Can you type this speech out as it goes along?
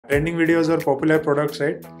trending videos or popular products,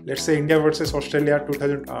 right? Let's say India versus Australia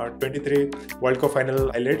 2023 World Cup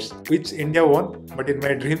final highlights, which India won, but in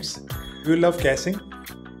my dreams, you love caching.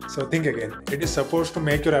 So think again. It is supposed to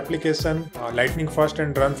make your application lightning fast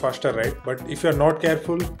and run faster, right? But if you are not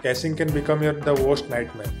careful, caching can become the worst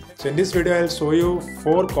nightmare. So in this video, I'll show you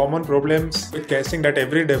 4 common problems with caching that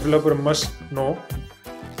every developer must know.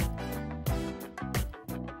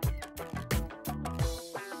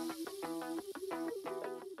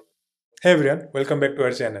 Hey everyone, welcome back to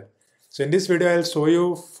our channel. So in this video, I'll show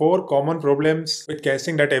you 4 common problems with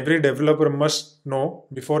caching that every developer must know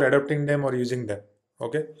before adopting them or using them.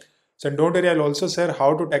 Okay. So don't worry, I'll also share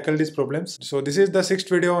how to tackle these problems. So this is the 6th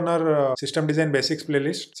video on our system design basics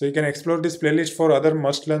playlist. So you can explore this playlist for other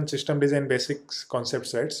must learn system design basics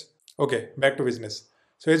concepts, right? Okay, back to business.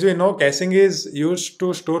 So as we know, caching is used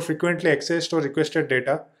to store frequently accessed or requested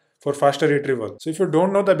data for faster retrieval. So if you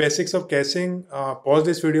don't know the basics of caching, pause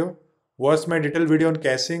this video, watch my detailed video on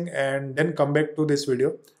caching and then come back to this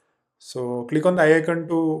video. So click on the eye icon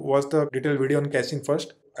to watch the detailed video on caching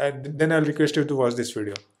first, and then I'll request you to watch this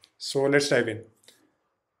video. So let's dive in.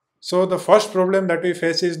 So the first problem that we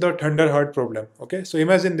face is the Thunderheart problem. Okay, so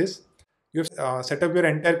imagine this. You've set up your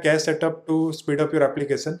entire cache setup to speed up your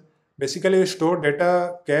application. Basically, you store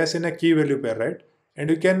data cache in a key value pair, right? And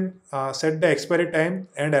you can set the expiry time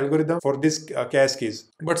and algorithm for this cache keys.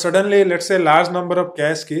 But suddenly, let's say large number of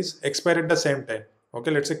cache keys expire at the same time. Okay,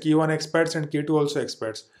 let's say key 1 expires and key 2 also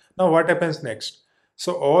expires. Now what happens next?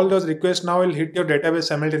 So all those requests now will hit your database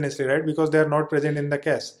simultaneously, right? Because they are not present in the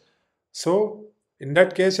cache. So in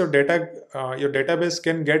that case, your database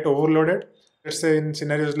can get overloaded. Let's say in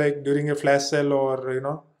scenarios like during a flash sale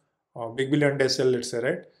or big billion day sale, let's say,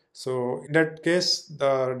 right? So in that case,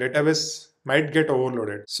 the database might get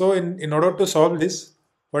overloaded. So in order to solve this,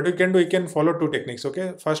 what you can do, you can follow 2 techniques.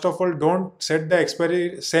 Okay, first of all, don't set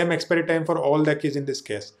the same expiry time for all the keys in this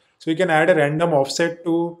case. So you can add a random offset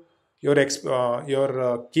to your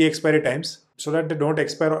key expiry times, so that they don't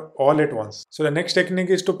expire all at once. So the next technique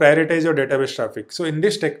is to prioritize your database traffic. So in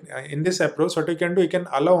this approach, what we can do, we can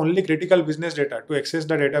allow only critical business data to access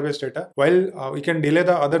the database data, while we can delay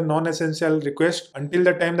the other non-essential requests until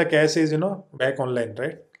the time the cache is back online,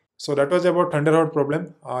 right? So that was about Thunderheart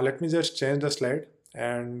problem. Let me just change the slide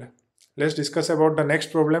and let's discuss about the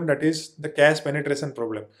next problem, that is the cache penetration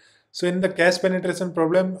problem. So in the cache penetration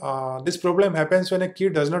problem, this problem happens when a key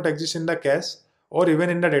does not exist in the cache or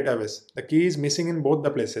even in the database. The key is missing in both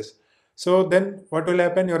the places. So then what will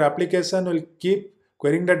happen? Your application will keep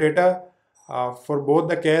querying the data for both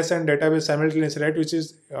the cache and database simultaneously, right, which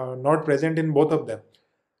is not present in both of them.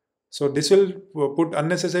 So this will put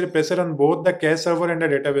unnecessary pressure on both the cache server and the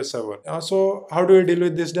database server. So how do we deal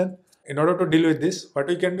with this then? In order to deal with this, what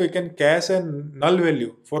we can do, we can cache a null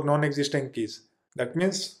value for non-existent keys. That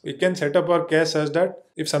means we can set up our cache such that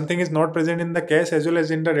if something is not present in the cache as well as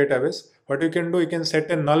in the database, what you can do, you can set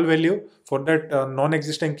a null value for that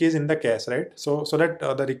non-existent keys in the cache, right? So that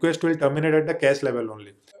the request will terminate at the cache level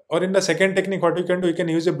only. Or in the second technique, what you can do, you can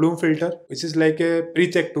use a Bloom filter, which is like a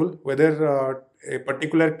pre-check tool, whether a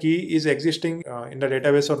particular key is existing in the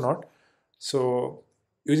database or not. So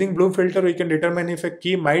using Bloom filter, we can determine if a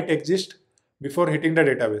key might exist before hitting the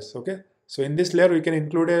database. Okay. So in this layer, we can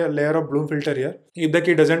include a layer of Bloom filter here. If the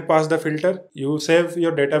key doesn't pass the filter, you save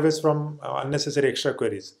your database from unnecessary extra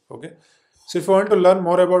queries. Okay. So if you want to learn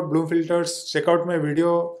more about Bloom filters, check out my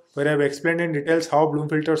video where I've explained in details how Bloom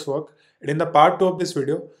filters work. And in the part 2 of this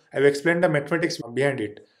video, I've explained the mathematics behind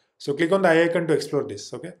it. So click on the eye icon to explore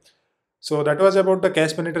this. Okay. So that was about the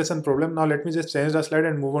cache penetration problem. Now let me just change the slide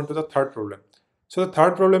and move on to the third problem. So the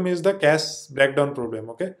third problem is the cache breakdown problem.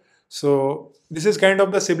 Okay. So this is kind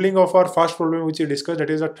of the sibling of our first problem which we discussed, that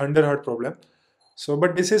is a Thunderheart problem. So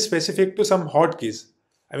but this is specific to some hotkeys.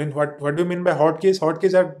 I mean, what do you mean by hotkeys?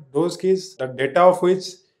 Hotkeys are those keys, the data of which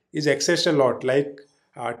is accessed a lot, like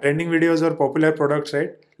trending videos or popular products,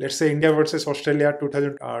 right? Let's say India versus Australia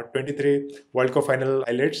 2023 World Cup final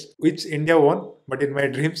highlights, which India won, but in my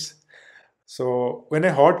dreams. So when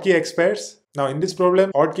a hotkey expires, now in this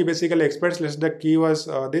problem, hotkey basically expires. Let's say the key was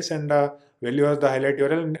this and the value was the highlight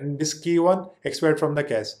URL, and this key 1 expired from the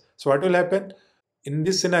cache. So what will happen? In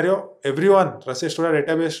this scenario, everyone rushes to the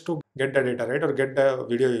database to get the data, right, or get the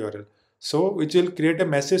video URL. So which will create a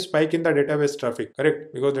massive spike in the database traffic,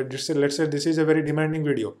 correct? Because let's say this is a very demanding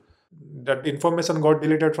video. That information got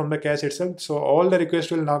deleted from the cache itself. So all the requests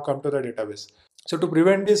will now come to the database. So to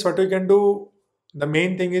prevent this, what we can do, the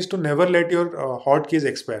main thing is to never let your hotkeys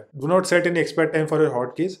expire. Do not set any expire time for your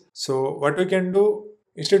hotkeys. So what we can do,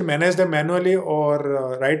 instead manage them manually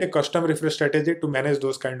or write a custom refresh strategy to manage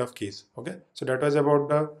those kind of keys. Okay, so that was about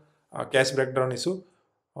the cache breakdown issue.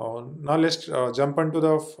 Now let's jump onto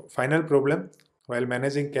the final problem while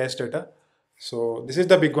managing cache data. So this is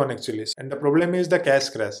the big one actually, and the problem is the cache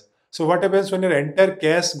crash. So what happens when your entire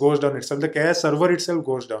cache goes down itself? The cache server itself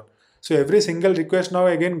goes down. So every single request now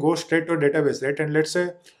again goes straight to a database, right? And let's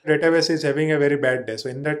say database is having a very bad day. So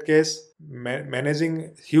in that case,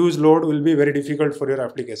 managing huge load will be very difficult for your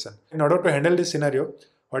application. In order to handle this scenario,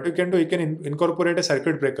 what you can do, you can incorporate a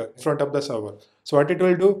circuit breaker in front of the server. So what it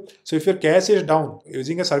will do, so if your cache is down,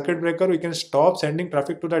 using a circuit breaker, we can stop sending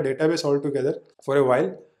traffic to the database altogether for a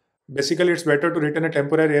while. Basically, it's better to return a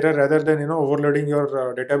temporary error rather than overloading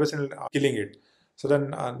your database and killing it. So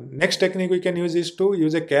then next technique we can use is to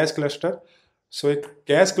use a cache cluster. So a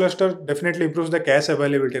cache cluster definitely improves the cache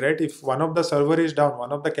availability, right? If one of the server is down,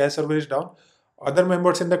 one of the cache server is down, other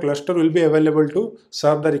members in the cluster will be available to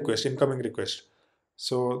serve the request, incoming request.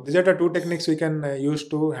 So these are the two techniques we can use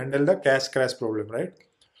to handle the cache crash problem, right?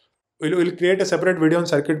 We'll create a separate video on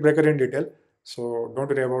circuit breaker in detail. So don't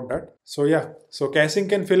worry about that. So yeah, so caching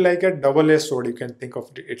can feel like a double-edged sword. You can think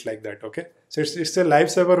of it like that, okay? So it's a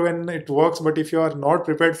lifesaver when it works, but if you are not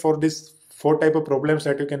prepared for these four type of problems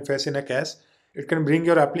that you can face in a cache, it can bring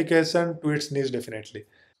your application to its knees definitely.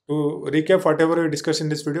 To recap whatever we discussed in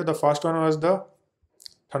this video, the first one was the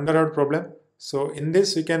Thunderheart problem. So in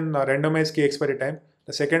this, we can randomize key expiry time.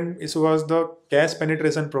 The second issue was the cache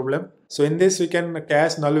penetration problem. So in this, we can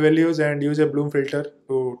cache null values and use a Bloom filter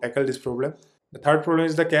to tackle this problem. The third problem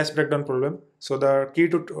is the cache breakdown problem. So the key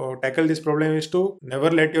to tackle this problem is to never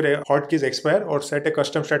let your hotkeys expire or set a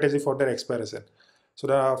custom strategy for their expiration. So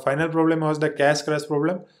the final problem was the cache crash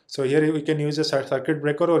problem. So here we can use a circuit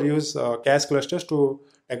breaker or use cache clusters to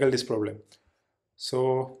tackle this problem.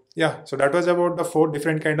 So yeah, so that was about the four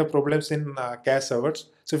different kind of problems in cache servers.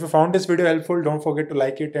 So if you found this video helpful, don't forget to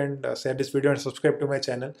like it and share this video and subscribe to my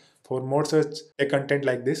channel for more such tech content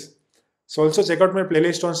like this. So also check out my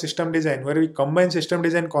playlist on system design where we combine system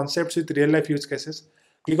design concepts with real life use cases.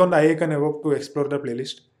 Click on the icon above to explore the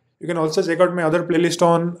playlist. You can also check out my other playlist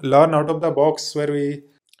on learn out of the box where we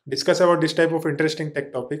discuss about this type of interesting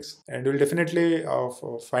tech topics, and you will definitely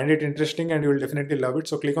find it interesting and you will definitely love it.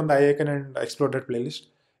 So click on the icon and explore that playlist.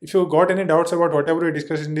 If you got any doubts about whatever we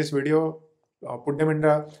discussed in this video, put them in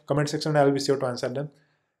the comment section. I will be sure to answer them.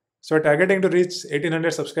 So we're targeting to reach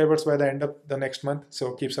 1800 subscribers by the end of the next month.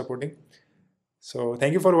 So keep supporting. So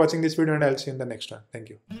thank you for watching this video and I'll see you in the next one. Thank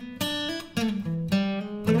you.